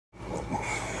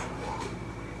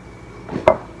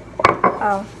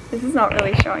Oh, this is not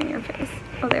really showing your face.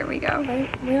 Oh, there we go.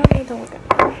 We don't need to look at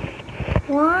it.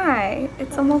 Why?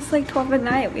 It's almost like 12 at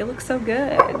night. We look so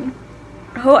good.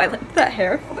 Oh, I like that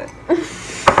hair flip.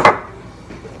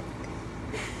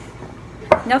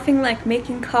 Nothing like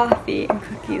making coffee and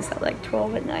cookies at like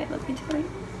 12 at night, let me tell you.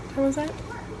 What was that?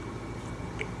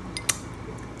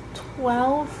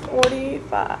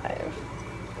 12:45.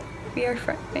 We are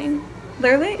fretting.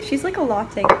 Literally, she's like a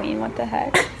latte queen. What the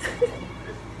heck?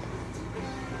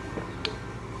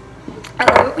 I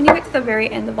love it when you get to the very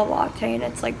end of a latte and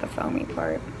it's like the foamy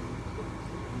part.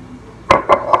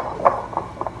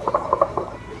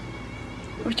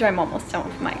 Which I'm almost done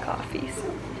with my coffee,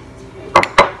 so.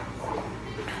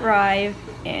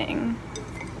 Thriving.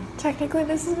 Technically,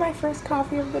 this is my first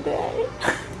coffee of the day.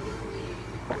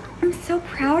 I'm so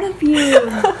proud of you.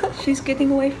 She's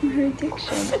getting away from her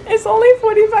addiction. It's only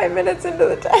 45 minutes into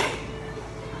the day.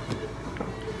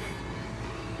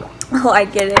 Oh, I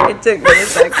get it. It took me a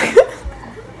second.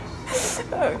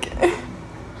 Okay.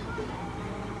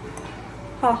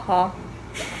 Haha.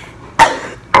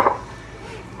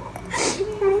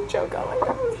 I'm gonna choke on my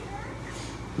coffee.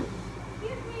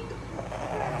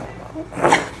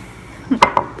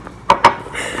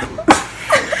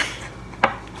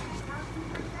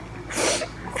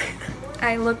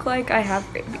 I look like I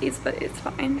have rabies, but it's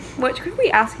fine. What could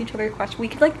we ask each other questions? We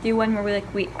could like do one where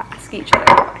we ask each other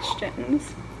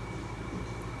questions.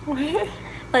 What?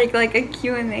 Like a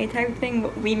Q&A type thing,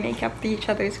 but we make up each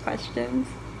other's questions.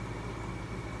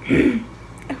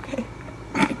 Okay.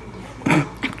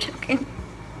 I'm joking.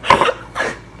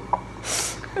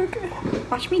 Okay.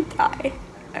 Watch me die.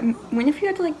 When if you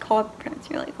had to like call up parents,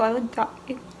 you're like, well, I would die.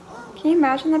 Can you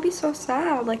imagine? That'd be so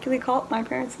sad. Like, we call up my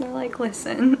parents and they're like,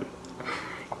 listen,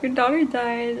 your daughter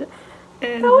died.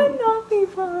 And That would not be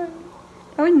fun.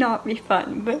 that would not be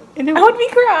fun, but I would be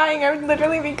crying. I would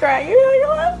literally be crying. I'd be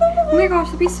like, oh my gosh,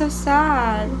 that'd be so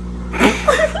sad.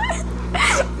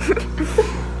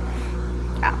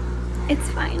 Yeah, it's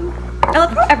fine. I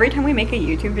love how every time we make a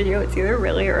YouTube video, it's either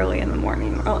really early in the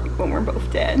morning or like when we're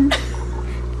both dead.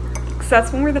 Because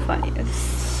that's when we're the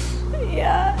funniest.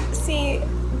 Yeah. See,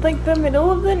 like the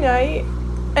middle of the night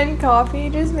and coffee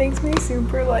just makes me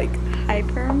super like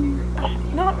Hyper.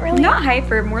 not really. Not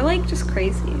hyper, more like just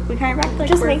crazy. We kind of act like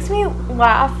just we're... makes me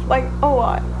laugh like a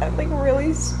lot at like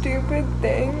really stupid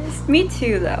things. Me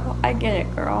too, though. I get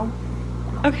it, girl.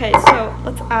 Okay, so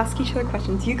let's ask each other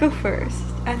questions. You go first.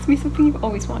 Ask me something you've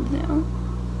always wanted to know.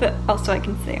 But also I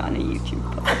can say on a YouTube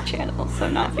public channel, so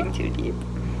nothing too deep.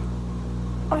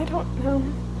 I don't know.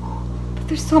 But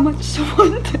there's so much to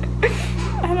wonder.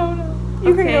 I don't know.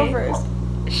 You can go Okay. first.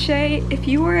 Shay, if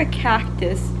you were a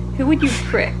cactus, who would you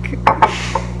prick?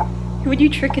 Who would you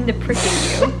trick into pricking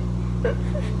you?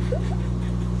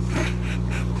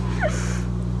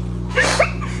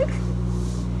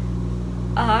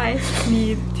 I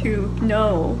need to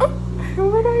know. Who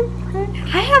would I prick?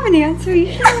 I have an answer.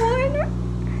 You should have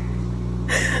one.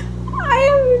 I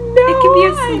have no It can be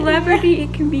a idea. celebrity.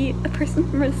 It can be a person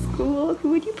from a school. Who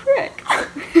would you prick?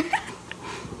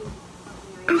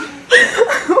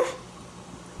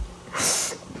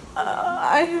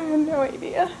 I have no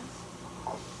idea.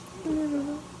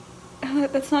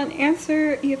 That's not an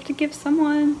answer. You have to give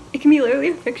someone. It can be literally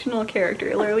a fictional character.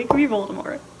 It literally could be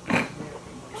Voldemort.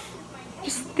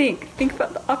 Just think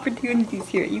about the opportunities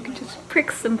here. You could just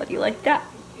prick somebody like that.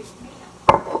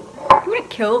 You wouldn't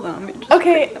kill them. You'd just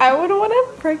Okay, prick them. I would want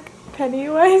to prick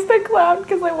Pennywise the clown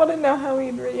because I want to know how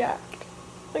he'd react.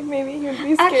 Like maybe he would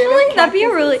be scared. Actually, of that'd be a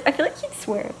cactuses. really. I feel like he'd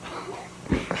swear.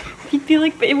 He'd be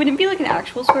like, but it wouldn't be like an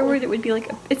actual swear word. It would be like,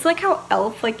 it's like how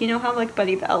Elf, like you know how like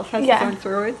Buddy the Elf has Yeah. his own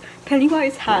swear words.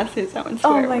 Pennywise has his own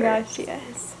swear Oh my words. gosh,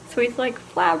 yes. So he's like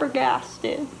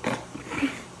flabbergasted.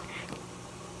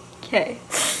 Okay,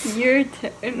 your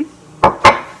turn.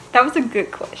 That was a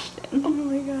good question. Oh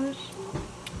my gosh.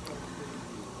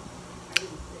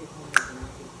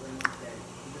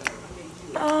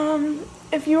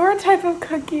 If you were a type of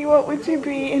cookie, what would you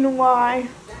be and why?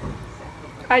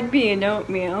 I'd be an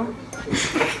oatmeal.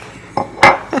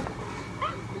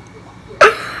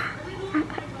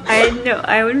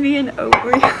 I would be an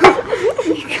oatmeal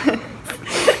because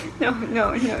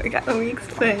no, let me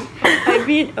explain. I'd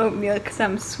be an oatmeal because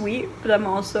I'm sweet, but I'm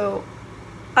also,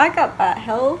 I got that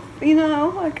health, you know,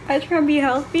 like I try to be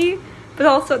healthy, but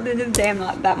also at the end of the day I'm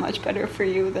not that much better for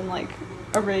you than like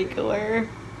a regular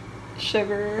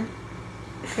sugar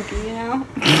cookie, you know?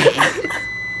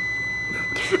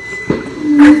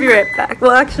 I'll be right back.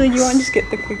 Well, actually, you want to just get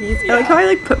the cookies? I like how I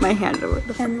like put my hand over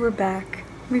the And we're back.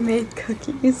 We made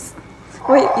cookies.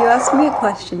 Wait, you asked me a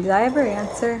question. Did I ever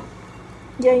answer?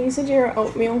 Yeah, you said you're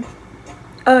oatmeal.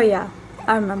 Oh, yeah.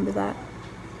 I remember that.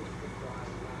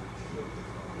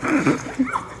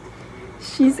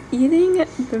 She's eating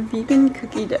the vegan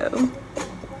cookie dough.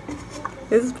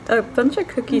 There's a bunch of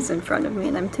cookies in front of me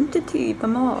and I'm tempted to eat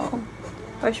them all.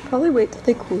 I should probably wait till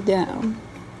they cool down.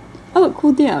 Oh, it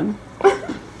cooled down.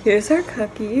 Here's our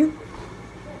cookie.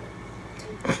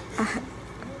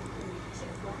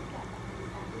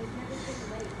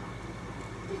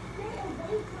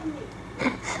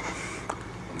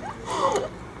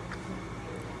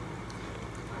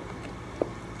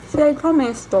 See, tell me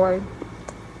a story.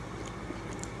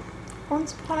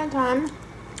 Once upon a time,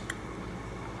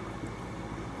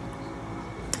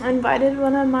 I invited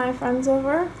one of my friends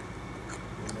over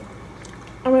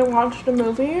and we watched a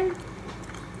movie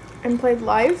and played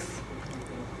Life.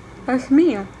 That's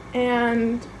me.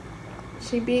 And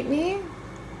she beat me.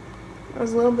 I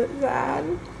was a little bit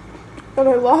sad that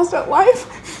I lost at Life.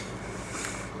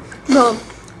 Well,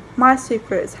 my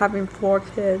secret is having 4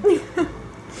 kids.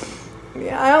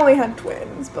 Yeah, I only had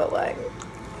twins, but like,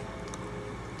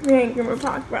 we ain't gonna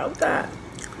talk about that.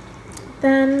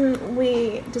 Then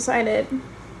we decided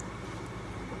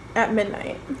at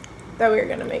midnight that we were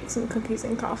gonna make some cookies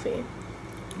and coffee.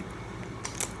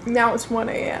 Now it's 1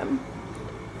 a.m.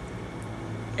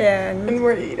 and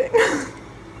we're eating.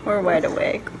 We're wide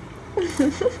awake.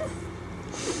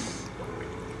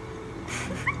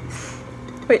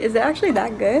 Wait, is it actually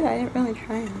that good? I didn't really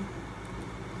try them.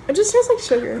 It just tastes like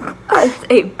sugar. I just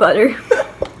ate butter.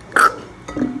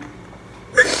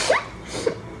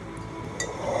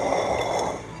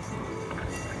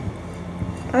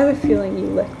 I have a feeling you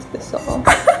licked this all.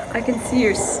 I can see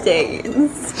your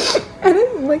stains. I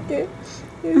didn't lick it.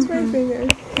 Use my finger.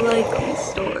 Like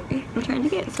story. I'm trying to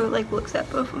get it so it like looks at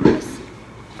both of us.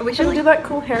 We Should we do that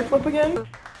cool hair flip again?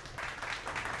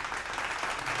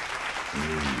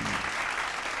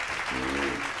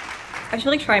 I should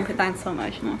like try and put that in slow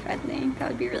motion with editing. That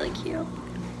would be really cute.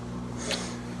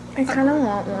 I kind of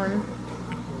want one.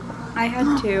 I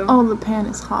had to. Oh, the pan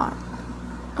is hot.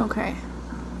 Okay.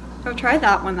 Oh, try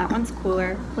that one. That one's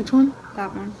cooler. Which one?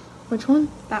 That one. Which one?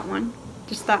 That one.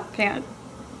 Just that pan.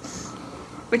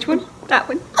 Which one? That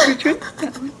one. Which one?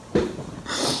 That one.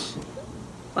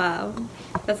 Wow.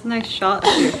 That's a nice shot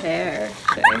of your hair.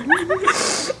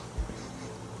 Okay.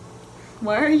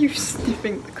 Why are you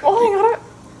sniffing the cookie? Oh,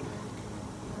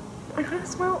 I gotta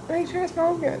smell. Make sure it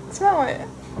smells good. Smell it.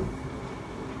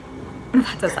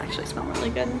 That does actually smell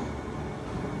really good.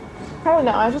 I don't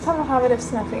know. I just have a habit of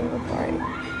sniffing before I eat.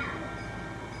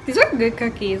 These are good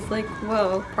cookies. Like,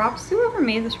 whoa. Props to whoever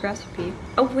made this recipe.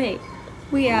 Oh, wait.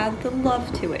 We add the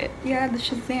love to it. We add the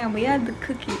Shazam. We add the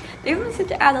cookie. They even said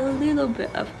to add a little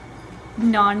bit of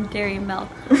non-dairy milk.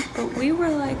 But we were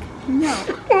like, no.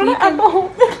 We're gonna add the whole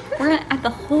thing. We're gonna add the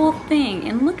whole thing.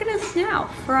 And look at us now,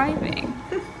 thriving.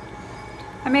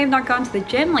 I may have not gone to the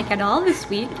gym like at all this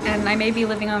week, and I may be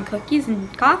living on cookies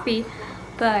and coffee,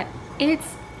 but it's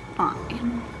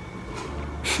fine.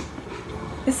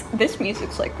 This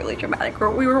music's like really dramatic.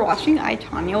 We were watching I,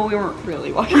 Tonya. We weren't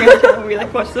really watching I, Tonya. We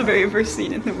like watched the very first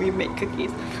scene and then we make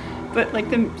cookies. But like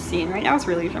the scene right now is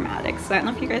really dramatic. So I don't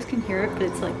know if you guys can hear it, but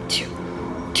it's like choo,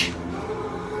 choo.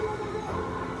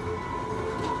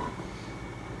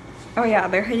 Oh yeah,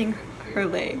 they're hitting her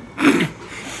leg.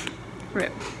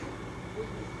 Rip.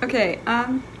 Okay,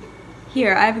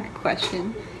 here, I have a good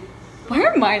question. Why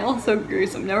are mine all so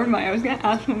gruesome? Never mind, I was gonna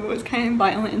ask them if it was kind of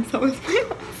violent, and so was my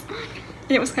last one.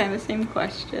 And it was kind of the same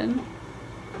question.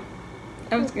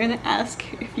 I was gonna ask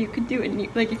if you could do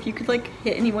it, like if you could like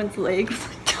hit anyone's legs,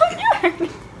 like Tonya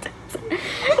Hernandez.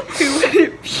 Who would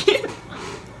it be?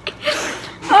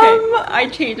 Okay, I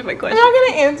changed my question. I'm not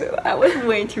gonna answer that. That was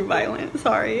way too violent,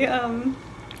 sorry.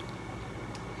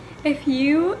 If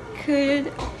you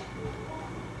could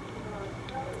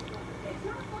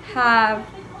have...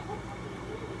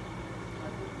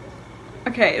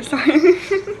 Okay, sorry.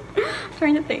 I'm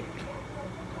trying to think.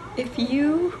 If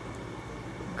you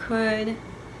could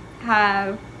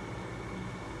have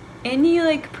any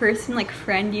like person, like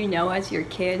friend you know as your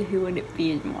kid, who would it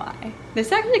be and why? This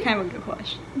is actually kind of a good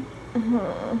question.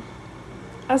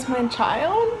 As my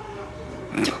child?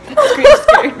 That scream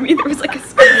scared me. There was like a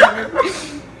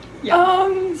scream.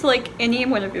 Yeah. So like any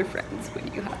one of your friends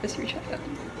would you have as your child?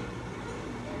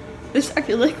 This, I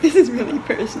feel like this is really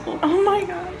personal. Oh my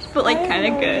gosh. But like kind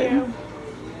of good.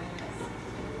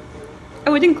 I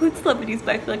would include celebrities,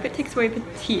 but I feel like that takes away the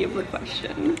tea of the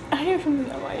question. I have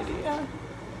no idea.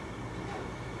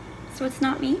 So it's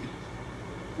not me?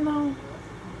 No.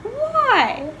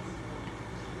 Why?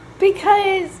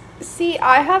 Because, see,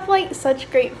 I have like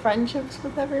such great friendships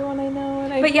with everyone I know,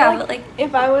 and I But feel yeah, like but like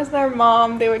if I was their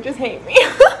mom, they would just hate me.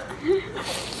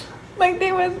 Like,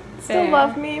 they would still Fair.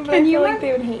 love me, but Can I you feel like im-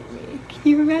 they would hate me. Can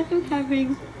you imagine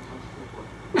having...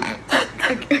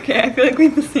 Okay, I feel like we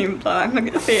have the same thought. I'm not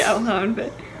gonna say it out loud,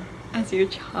 but as your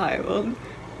child,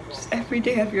 just every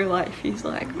day of your life, he's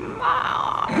like,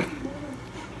 Mom,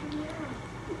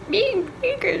 being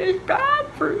vegan is bad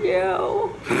for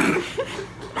you.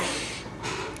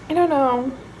 I don't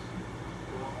know.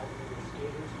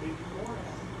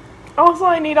 Also,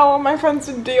 I need all of my friends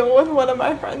to deal with one of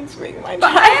my friends being my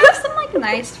But I child. have some like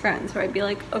nice friends where I'd be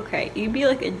like, okay, you'd be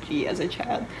like a G as a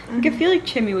child. Like, I feel like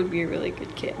Chimmy would be a really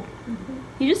good kid.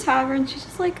 You just have her and she's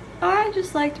just like, I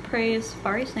just like to praise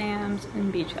Fari Sam's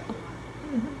and be chill.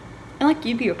 And like,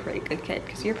 you'd be a pretty good kid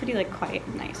because you're pretty like quiet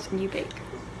and nice and you bake.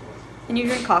 And you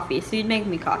drink coffee, so you'd make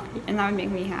me coffee and that would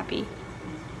make me happy.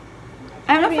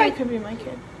 I don't know Maybe I if could be my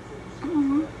kid.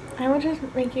 Aw, I would just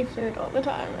make you food all the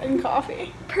time and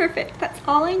coffee. perfect, that's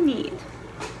all I need.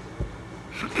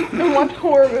 And watch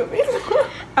horror movies.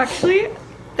 Actually,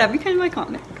 that'd be kind of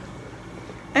iconic.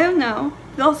 I don't know.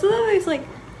 But also, there's like,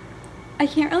 I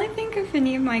can't really think of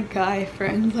any of my guy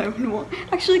friends I would want.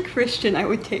 Actually, Christian I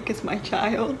would take as my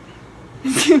child.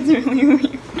 It seems really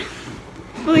weird.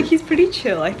 But like, he's pretty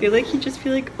chill. I feel like he'd just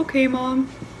be like, okay, Mom.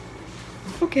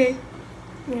 Okay.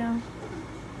 Yeah.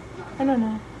 I don't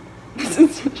know. This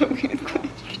is such a weird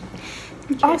question.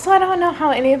 Okay. Also, I don't know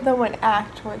how any of them would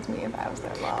act towards me if I was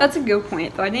their mom. That's a good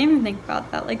point, though. I didn't even think about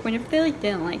that. Like, when if they like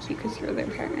didn't like you because you're their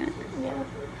parent. Yeah.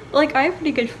 Like, I have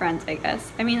pretty good friends, I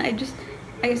guess. I mean, I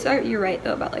guess you're right,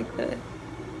 though, about, like, the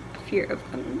fear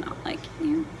of them not liking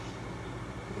you.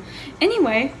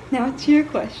 Anyway, now to your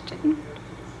question.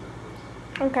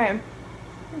 Okay.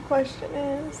 The question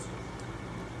is...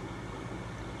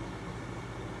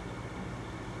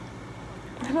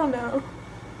 I don't know.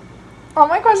 All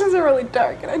my questions are really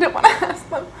dark and I don't want to ask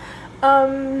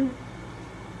them.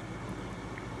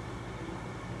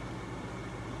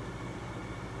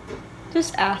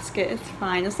 Just ask it, it's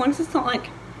fine. As long as it's not, like,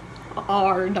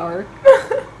 dark.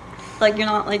 Like, you're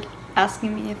not, like,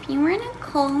 asking me if you were in a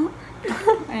cult.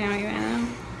 I don't even know.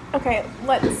 Okay,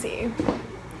 let's see.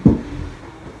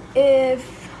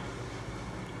 If...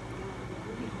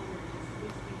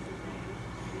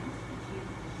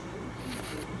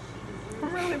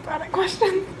 I'm really bad at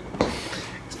questions.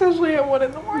 Especially at 1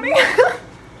 in the morning.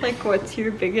 Like, what's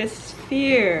your biggest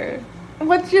fear?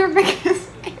 What's your biggest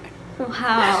fear?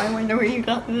 Wow, I wonder where you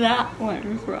got that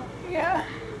one from. Yeah.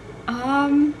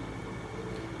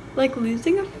 Like,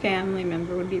 losing a family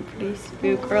member would be pretty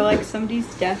spook, or like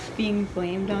somebody's death being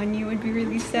blamed on you would be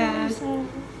really sad.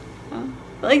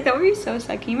 But, like, that would be so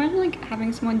sad. Can you imagine, like,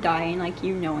 having someone die and, like,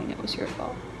 you knowing it was your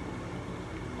fault?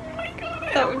 Oh my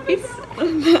god. That would be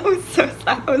that was so sad.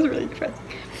 That was really depressing.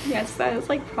 Yes, that is,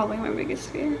 like, probably my biggest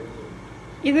fear.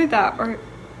 Either that or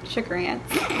sugar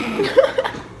ants.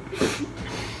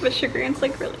 But sugar ants,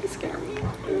 like, really scare me.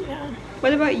 Yeah.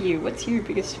 What about you? What's your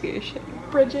biggest fear, Shay?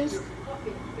 Bridges.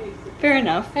 Fair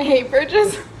enough. I hate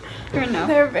bridges. Fair enough.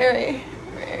 They're very,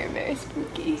 very, very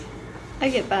spooky. I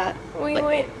get that. We Like,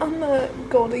 went on the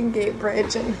Golden Gate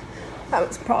Bridge and that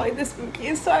was probably the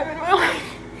spookiest time in my life.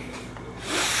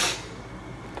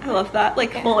 I love that.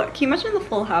 Like, Yeah. can you imagine the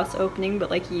Full House opening,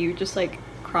 but like you just like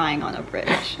crying on a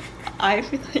bridge? I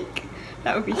feel like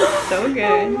that would be so good.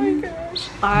 Oh my gosh.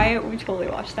 I would totally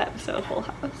watch that episode of Full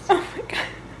House. Oh my god.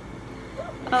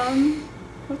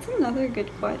 What's another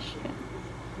good question?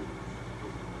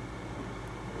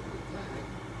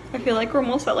 I feel like we're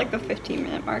almost at like the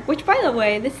 15-minute mark, which, by the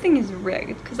way, this thing is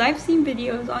rigged because I've seen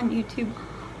videos on YouTube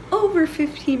over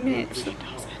 15 minutes.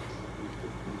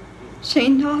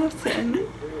 Shane Dawson.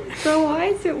 So why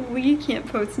is it we can't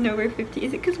post an over 50?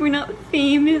 Is it because we're not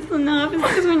famous enough? Is it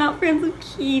because we're not friends with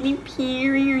Katy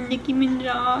Perry or Nicki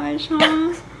Minaj,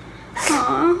 huh?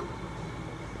 Huh?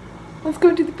 Let's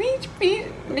go to the beach,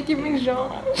 Nicki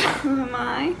Minaj. Who am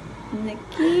I?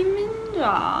 Nicki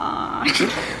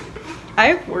Minaj. I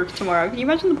have work tomorrow. Can you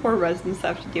imagine the poor residents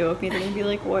that have to deal with me? They're gonna be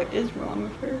like, what is wrong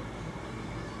with her?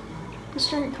 Just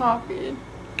drink coffee.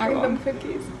 I Bring them will.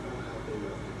 cookies.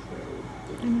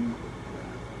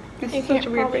 This You is such a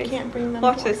weird probably face. can't bring them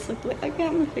Watch to this. Look, I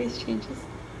got my face changes.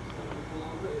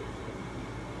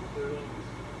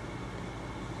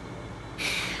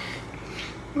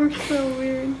 We're so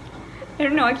weird. I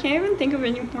don't know. I can't even think of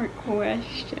any more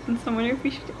questions. I wonder if we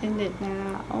should end it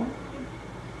now.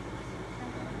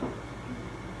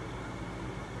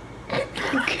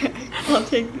 Okay, I'll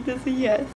take this as a yes.